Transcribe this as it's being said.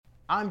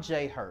I'm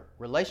Jay Hurt,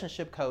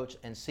 relationship coach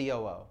and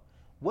COO.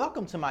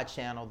 Welcome to my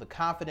channel, The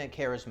Confident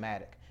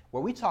Charismatic,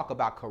 where we talk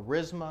about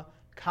charisma,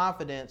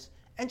 confidence,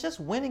 and just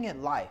winning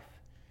at life.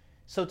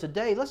 So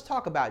today, let's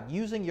talk about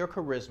using your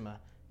charisma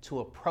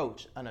to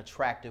approach an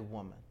attractive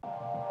woman.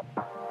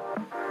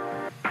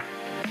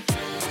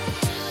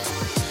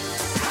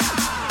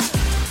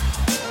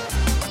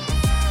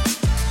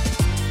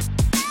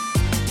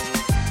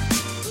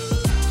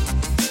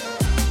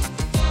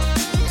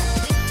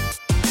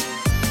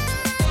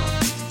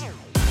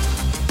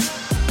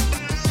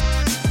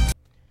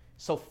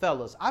 So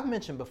fellas, I've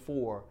mentioned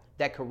before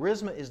that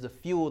charisma is the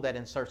fuel that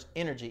inserts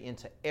energy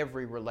into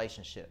every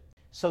relationship.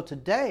 So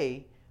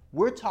today,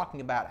 we're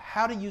talking about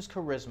how to use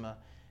charisma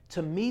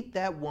to meet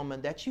that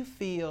woman that you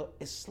feel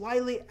is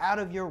slightly out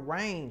of your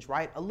range,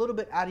 right? A little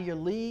bit out of your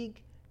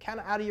league, kind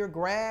of out of your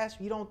grasp.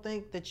 You don't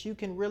think that you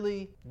can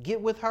really get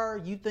with her.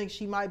 You think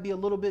she might be a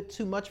little bit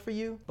too much for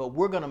you, but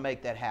we're gonna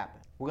make that happen.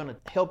 We're gonna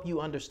help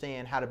you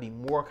understand how to be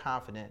more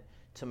confident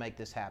to make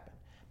this happen.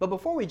 But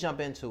before we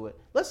jump into it,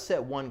 let's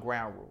set one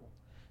ground rule.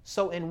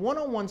 So in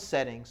one-on-one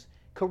settings,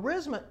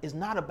 charisma is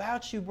not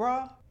about you,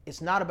 bruh. It's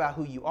not about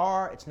who you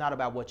are. It's not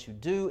about what you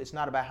do. It's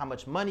not about how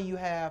much money you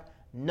have.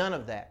 None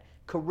of that.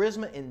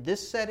 Charisma in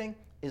this setting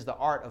is the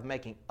art of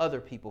making other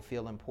people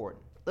feel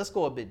important. Let's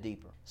go a bit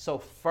deeper. So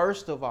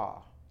first of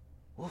all,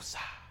 woosah,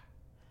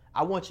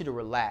 I want you to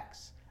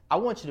relax. I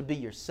want you to be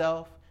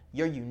yourself.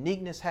 Your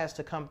uniqueness has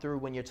to come through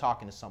when you're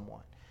talking to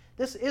someone.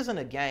 This isn't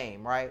a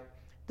game, right?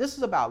 This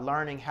is about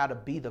learning how to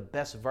be the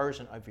best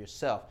version of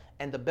yourself.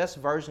 And the best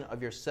version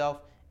of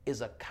yourself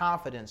is a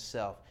confident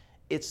self.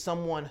 It's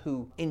someone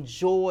who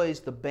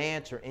enjoys the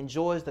banter,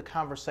 enjoys the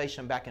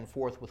conversation back and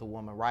forth with a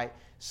woman, right?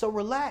 So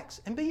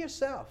relax and be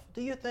yourself.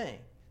 Do your thing.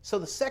 So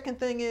the second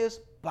thing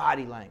is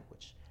body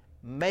language.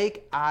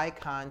 Make eye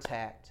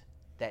contact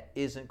that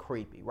isn't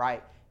creepy,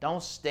 right?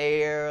 Don't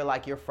stare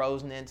like you're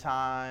frozen in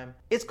time.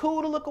 It's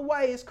cool to look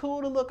away. It's cool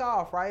to look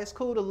off, right? It's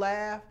cool to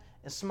laugh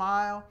and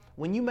smile.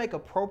 When you make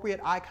appropriate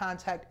eye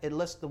contact, it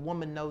lets the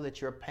woman know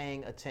that you're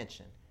paying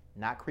attention,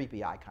 not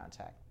creepy eye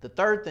contact. The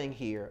third thing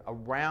here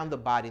around the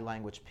body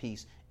language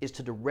piece is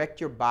to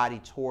direct your body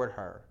toward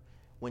her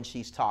when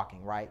she's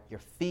talking, right? Your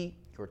feet,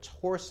 your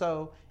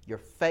torso, your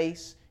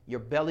face, your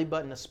belly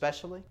button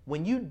especially.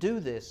 When you do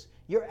this,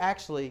 you're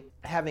actually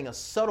having a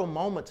subtle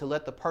moment to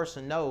let the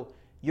person know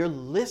you're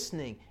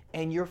listening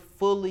and you're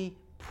fully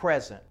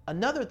present.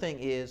 Another thing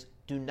is,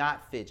 do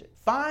not fidget.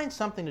 Find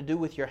something to do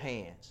with your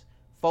hands.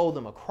 Fold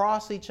them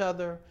across each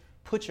other.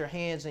 Put your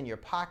hands in your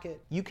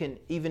pocket. You can,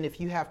 even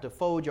if you have to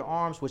fold your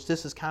arms, which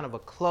this is kind of a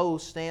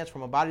closed stance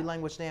from a body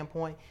language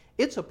standpoint,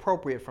 it's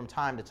appropriate from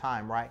time to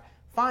time, right?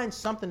 Find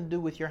something to do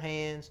with your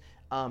hands.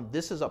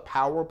 This is a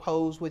power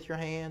pose with your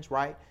hands,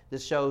 right?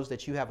 This shows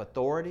that you have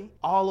authority.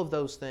 All of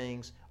those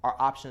things are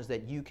options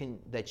that you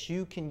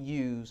can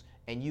use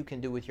and you can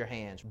do with your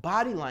hands.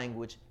 Body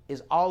language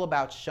is all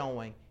about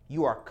showing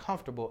you are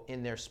comfortable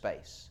in their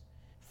space.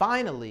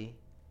 Finally,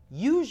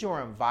 use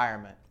your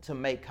environment to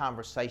make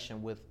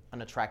conversation with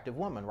an attractive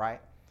woman, right?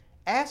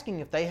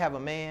 Asking if they have a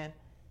man,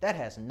 that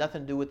has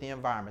nothing to do with the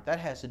environment. That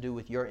has to do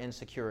with your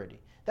insecurity.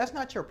 That's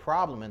not your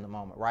problem in the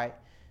moment, right?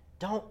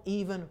 Don't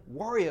even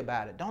worry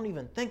about it. Don't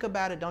even think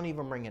about it. Don't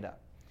even bring it up.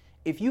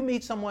 If you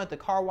meet someone at the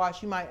car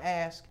wash, you might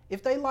ask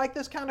if they like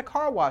this kind of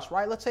car wash,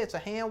 right? Let's say it's a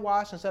hand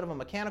wash instead of a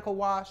mechanical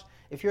wash.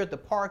 If you're at the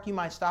park, you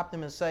might stop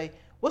them and say,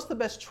 what's the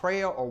best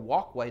trail or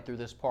walkway through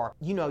this park?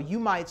 You know, you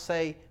might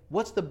say,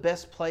 what's the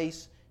best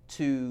place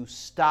to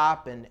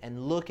stop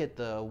and look at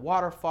the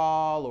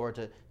waterfall or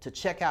to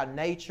check out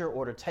nature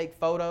or to take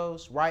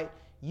photos, right?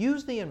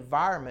 Use the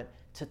environment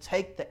to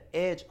take the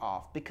edge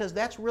off because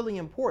that's really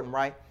important,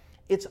 right?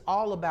 It's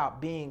all about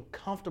being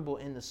comfortable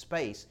in the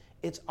space.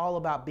 It's all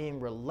about being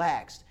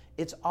relaxed.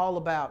 It's all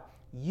about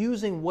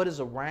using what is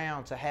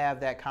around to have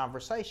that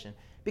conversation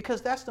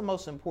because that's the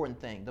most important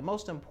thing. The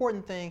most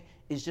important thing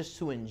is just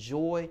to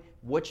enjoy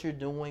what you're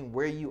doing,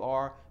 where you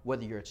are,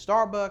 whether you're at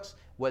Starbucks,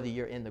 whether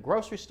you're in the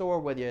grocery store,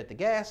 whether you're at the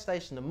gas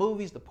station, the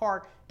movies, the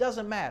park,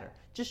 doesn't matter.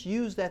 Just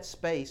use that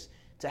space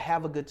to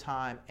have a good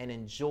time and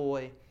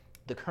enjoy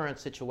the current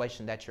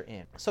situation that you're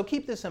in. So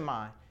keep this in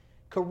mind.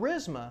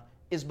 Charisma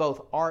is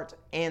both art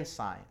and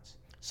science.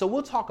 So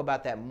we'll talk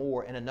about that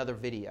more in another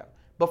video.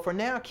 But for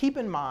now, keep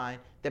in mind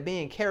that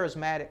being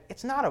charismatic,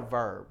 it's not a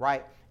verb,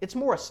 right? It's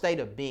more a state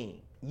of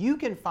being. You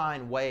can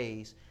find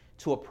ways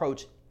to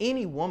approach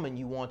any woman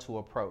you want to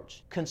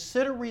approach.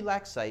 Consider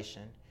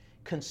relaxation,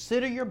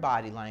 consider your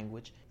body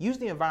language, use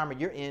the environment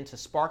you're in to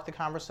spark the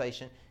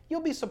conversation.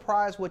 You'll be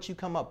surprised what you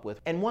come up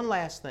with. And one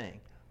last thing,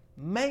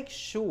 make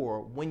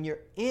sure when you're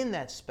in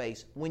that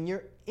space, when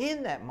you're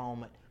in that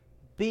moment,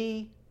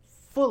 be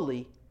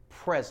fully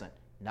present.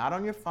 Not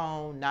on your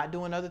phone, not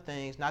doing other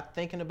things, not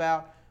thinking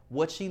about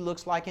what she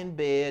looks like in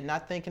bed,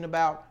 not thinking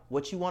about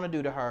what you want to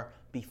do to her.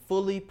 Be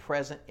fully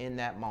present in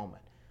that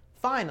moment.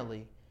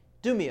 Finally,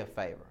 do me a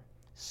favor.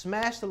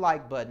 Smash the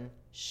like button,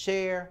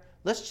 share.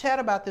 Let's chat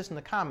about this in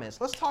the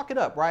comments. Let's talk it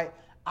up, right?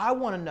 I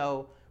want to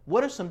know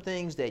what are some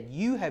things that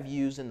you have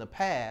used in the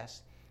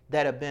past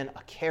that have been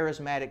a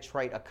charismatic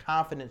trait, a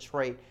confident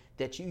trait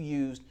that you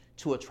used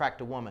to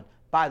attract a woman.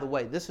 By the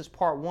way, this is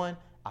part one.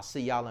 I'll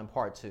see y'all in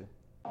part two.